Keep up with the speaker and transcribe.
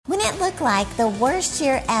it look like the worst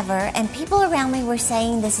year ever, and people around me were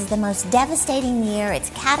saying this is the most devastating year, it's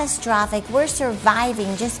catastrophic, we're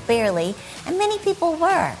surviving just barely, and many people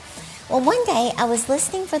were. Well, one day I was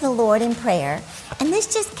listening for the Lord in prayer, and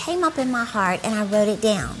this just came up in my heart, and I wrote it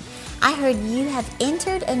down. I heard you have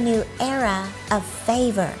entered a new era of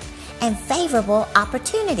favor and favorable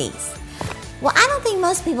opportunities. Well, I don't think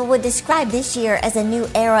most people would describe this year as a new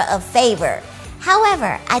era of favor.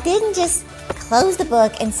 However, I didn't just close the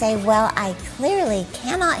book and say, well, I clearly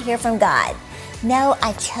cannot hear from God. No,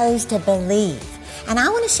 I chose to believe. And I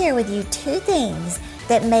want to share with you two things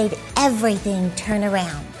that made everything turn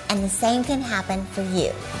around. And the same can happen for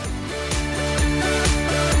you.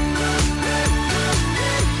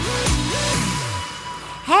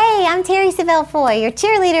 Hey, I'm Terry Savelle Foy, your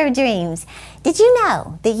cheerleader of dreams. Did you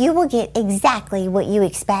know that you will get exactly what you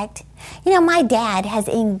expect? You know, my dad has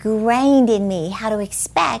ingrained in me how to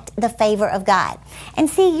expect the favor of God. And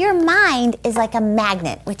see, your mind is like a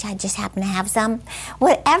magnet, which I just happen to have some.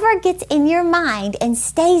 Whatever gets in your mind and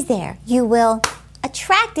stays there, you will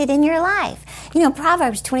attract it in your life. You know,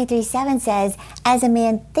 Proverbs 23:7 says, as a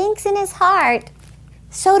man thinks in his heart,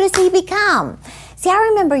 so does he become. See, I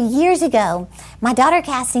remember years ago, my daughter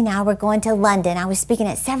Cassie and I were going to London. I was speaking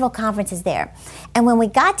at several conferences there. And when we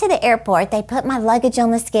got to the airport, they put my luggage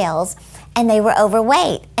on the scales and they were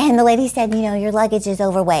overweight. And the lady said, you know, your luggage is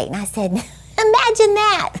overweight. And I said, imagine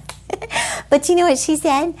that. But you know what she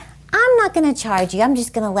said? I'm not going to charge you. I'm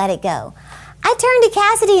just going to let it go. I turned to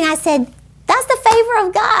Cassidy and I said, that's the favor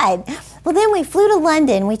of God. Well, then we flew to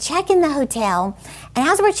London. We check in the hotel. And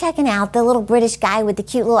as we're checking out, the little British guy with the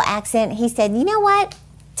cute little accent, he said, you know what?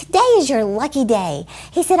 Today is your lucky day.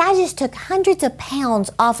 He said, I just took hundreds of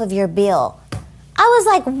pounds off of your bill. I was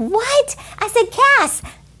like, what? I said, Cass,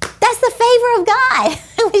 that's the favor of God.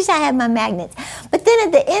 I wish I had my magnets. But then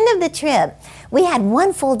at the end of the trip, we had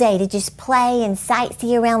one full day to just play and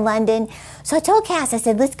sightsee around London. So I told Cass, I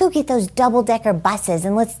said, let's go get those double-decker buses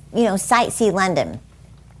and let's, sightsee London.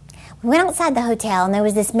 We went outside the hotel and there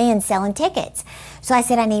was this man selling tickets. So I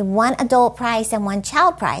said, I need one adult price and one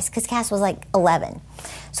child price because Cass was like 11.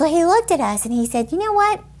 So he looked at us and he said, you know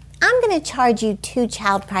what? I'm going to charge you 2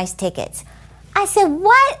 child price tickets. I said,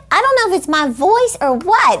 what? I don't know if it's my voice or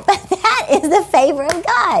what, but that is the favor of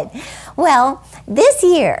God. Well, this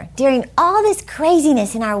year, during all this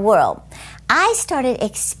craziness in our world, I started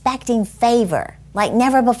expecting favor like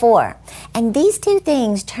never before. And these two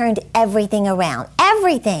things turned everything around.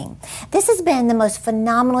 Everything. This has been the most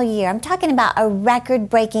phenomenal year. I'm talking about a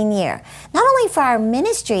record-breaking year. Not only for our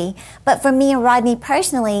ministry, but for me and Rodney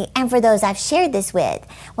personally, and for those I've shared this with.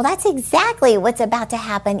 Well, that's exactly what's about to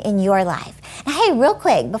happen in your life. Now, hey, real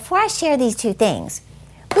quick, before I share these two things,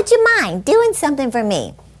 would you mind doing something for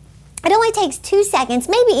me? It only takes 2 seconds,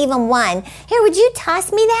 maybe even 1. Here, would you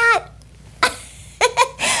toss me that?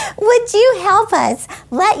 Would you help us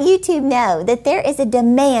let YouTube know that there is a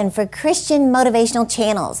demand for Christian motivational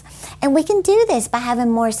channels? And we can do this by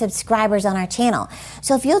having more subscribers on our channel.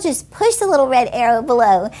 So if you'll just push the little red arrow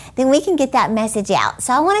below, then we can get that message out.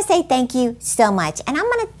 So I want to say thank you so much. And I'm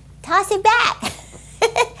going to toss it back.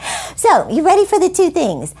 So, you ready for the two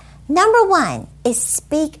things? Number 1 is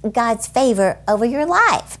speak God's favor over your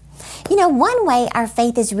life. You know, one way our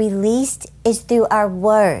faith is released is through our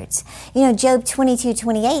words. You know, Job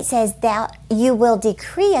 22:28 says that you will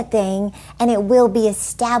decree a thing and it will be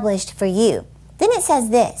established for you. Then it says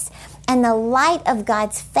this, and the light of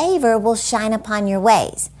God's favor will shine upon your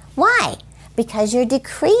ways. Why? Because you're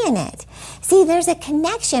decreeing it. See, there's a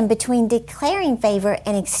connection between declaring favor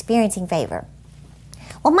and experiencing favor.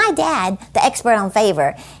 Well, my dad, the expert on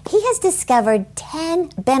favor, he has discovered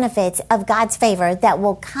 10 benefits of God's favor that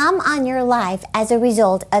will come on your life as a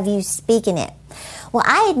result of you speaking it. Well,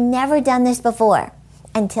 I had never done this before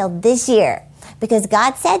until this year because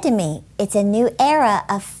God said to me, it's a new era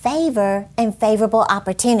of favor and favorable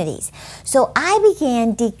opportunities. So I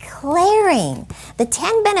began declaring the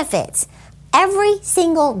 10 benefits every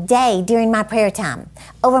single day during my prayer time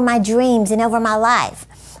over my dreams and over my life.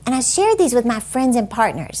 And I shared these with my friends and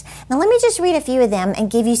partners. Now let me just read a few of them and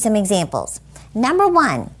give you some examples. Number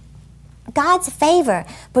 1, God's favor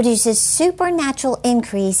produces supernatural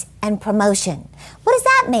increase and promotion. What does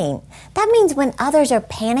that mean? That means when others are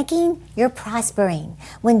panicking, you're prospering.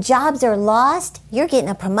 When jobs are lost, you're getting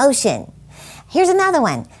a promotion. Here's another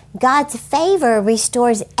one. God's favor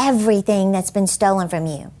restores everything that's been stolen from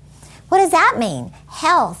you. What does that mean?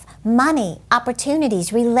 Health, money,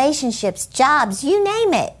 opportunities, relationships, jobs, you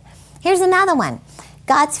name it. Here's another one.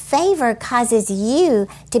 God's favor causes you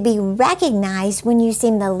to be recognized when you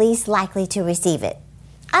seem the least likely to receive it.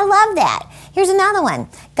 I love that. Here's another one.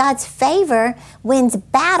 God's favor wins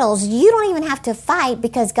battles you don't even have to fight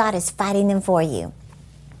because God is fighting them for you.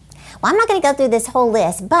 Well, I'm not going to go through this whole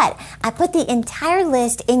list, but I put the entire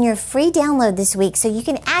list in your free download this week so you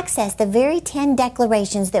can access the very 10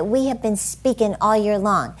 declarations that we have been speaking all year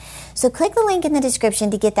long. So click the link in the description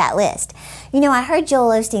to get that list. You know, I heard Joel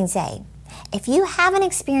Osteen say, if you haven't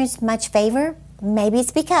experienced much favor, maybe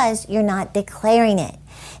it's because you're not declaring it.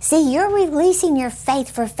 See, you're releasing your faith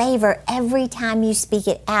for favor every time you speak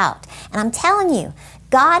it out. And I'm telling you,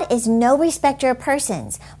 God is no respecter of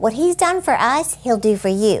persons. What He's done for us, He'll do for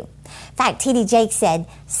you. In fact, T.D. Jakes said,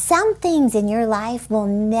 some things in your life will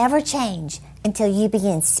never change until you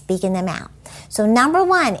begin speaking them out. So number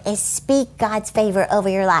one is speak God's favor over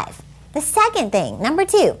your life. The second thing, number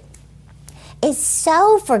two, is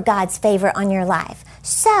sow for God's favor on your life.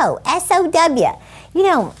 Sow, S-O-W. You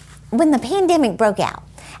know, when the pandemic broke out,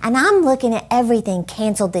 and I'm looking at everything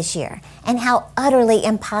canceled this year and how utterly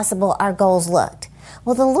impossible our goals looked.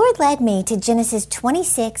 Well, the Lord led me to Genesis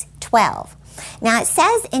 26:12. Now, it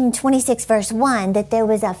says in 26 verse 1 that there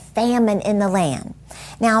was a famine in the land.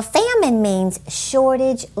 Now, famine means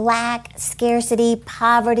shortage, lack, scarcity,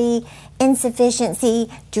 poverty, insufficiency,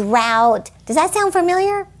 drought. Does that sound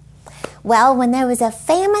familiar? Well, when there was a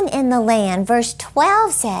famine in the land, verse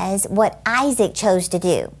 12 says what Isaac chose to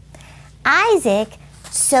do. Isaac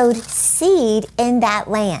sowed seed in that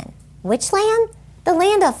land. Which land? The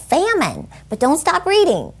land of famine. But don't stop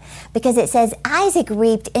reading, because it says Isaac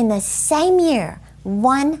reaped in the same year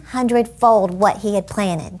 100-fold what he had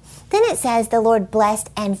planted. Then it says the Lord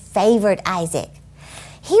blessed and favored Isaac.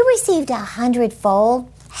 He received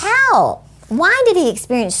 100-fold. How? Why did he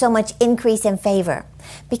experience so much increase in favor?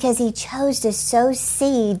 Because he chose to sow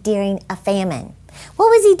seed during a famine. What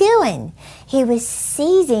was he doing? He was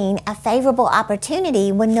seizing a favorable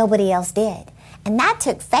opportunity when nobody else did. And that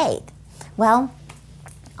took faith. Well,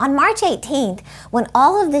 on March 18th, when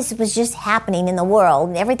all of this was just happening in the world,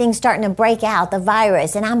 and everything's starting to break out, the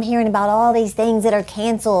virus, and I'm hearing about all these things that are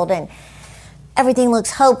canceled and everything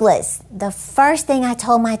looks hopeless, the first thing I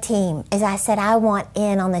told my team is I said, I want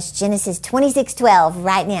in on this Genesis 26:12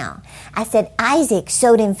 right now. I said, Isaac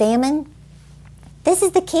sowed in famine. This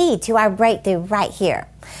is the key to our breakthrough right here.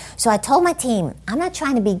 So I told my team, I'm not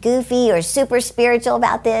trying to be goofy or super spiritual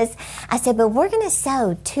about this. I said, but we're going to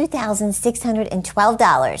sow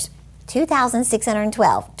 $2,612,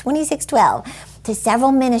 $2,612 to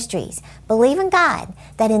several ministries. Believe in God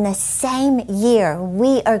that in the same year,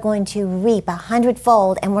 we are going to reap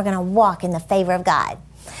 100-fold and we're going to walk in the favor of God.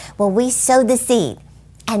 Well, we sowed the seed.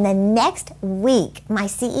 And the next week, my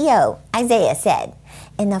CEO, Isaiah, said,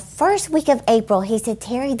 in the first week of April, he said,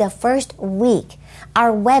 Terry, the first week,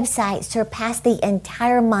 our website surpassed the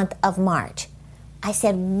entire month of March. I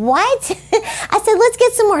said, what? I said, let's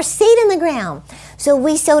get some more seed in the ground. So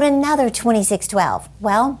we sowed another 2612.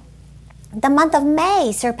 Well, the month of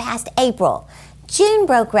May surpassed April. June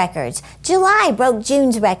broke records. July broke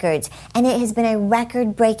June's records. And it has been a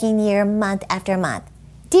record-breaking year month after month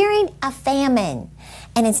during a famine.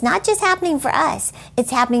 And it's not just happening for us.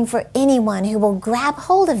 It's happening for anyone who will grab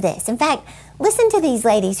hold of this. In fact, listen to these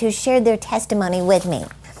ladies who shared their testimony with me.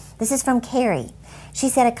 This is from Carrie. She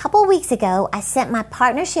said, a couple weeks ago, I sent my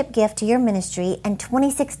partnership gift to your ministry and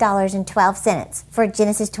 $26.12 for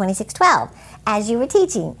Genesis 26:12, as you were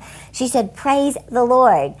teaching. She said, praise the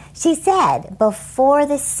Lord. She said, before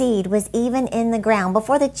the seed was even in the ground,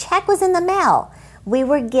 before the check was in the mail, we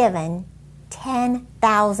were given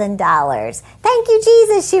 $10,000. Thank you,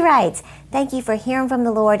 Jesus, she writes. Thank you for hearing from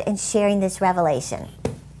the Lord and sharing this revelation.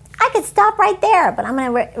 I could stop right there, but I'm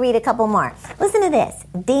going to read a couple more. Listen to this.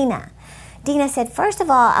 Dina said, first of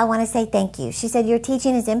all, I want to say thank you. She said, your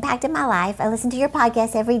teaching has impacted my life. I listen to your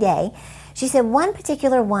podcast every day. She said, one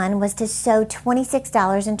particular one was to sow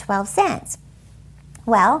 $26.12.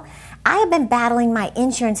 Well, I have been battling my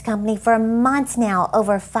insurance company for months now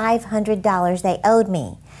over $500 they owed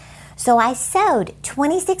me. So I sowed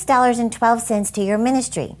 $26.12 to your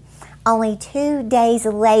ministry. Only 2 days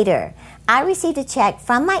later, I received a check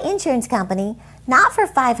from my insurance company, not for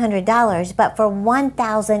 $500, but for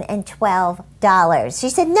 $1,012. She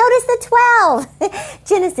said, notice the 12.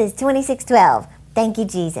 Genesis 26:12. Thank you,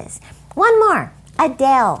 Jesus. One more.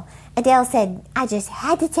 Adele. Adele said, I just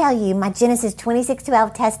had to tell you my Genesis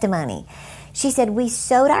 26:12 testimony. She said, we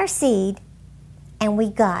sowed our seed and we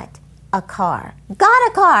got a car. Got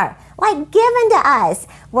a car, like given to us,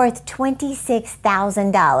 worth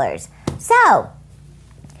 $26,000. So,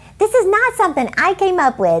 this is not something I came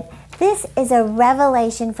up with. This is a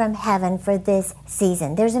revelation from heaven for this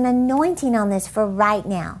season. There's an anointing on this for right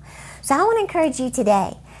now. So I want to encourage you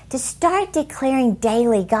today to start declaring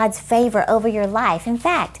daily God's favor over your life. In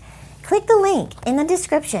fact, click the link in the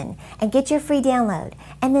description and get your free download,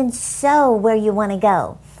 and then sow where you want to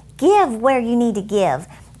go. Give where you need to give.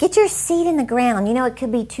 Get your seed in the ground. You know, it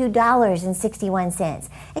could be $2.61.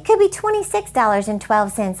 It could be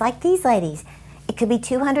 $26.12 like these ladies. It could be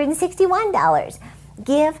 $261.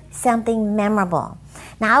 Give something memorable.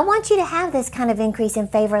 Now, I want you to have this kind of increase in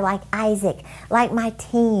favor like Isaac, like my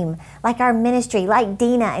team, like our ministry, like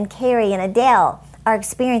Dina and Carrie and Adele are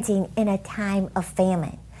experiencing in a time of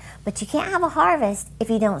famine. But you can't have a harvest if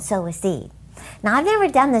you don't sow a seed. Now, I've never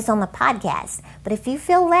done this on the podcast, but if you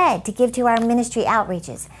feel led to give to our ministry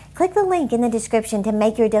outreaches, click the link in the description to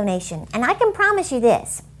make your donation. And I can promise you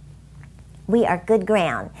this, we are good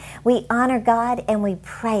ground. We honor God and we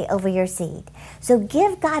pray over your seed. So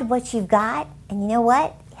give God what you've got, and you know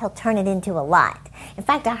what? He'll turn it into a lot. In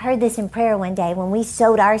fact, I heard this in prayer one day when we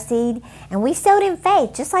sowed our seed, and we sowed in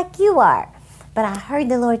faith just like you are. But I heard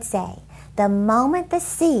the Lord say, the moment the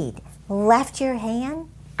seed left your hand,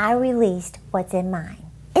 I released what's in mine.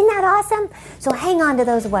 Isn't that awesome? So hang on to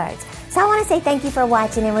those words. So I want to say thank you for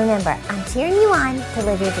watching, and remember, I'm cheering you on to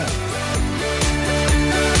live your dreams.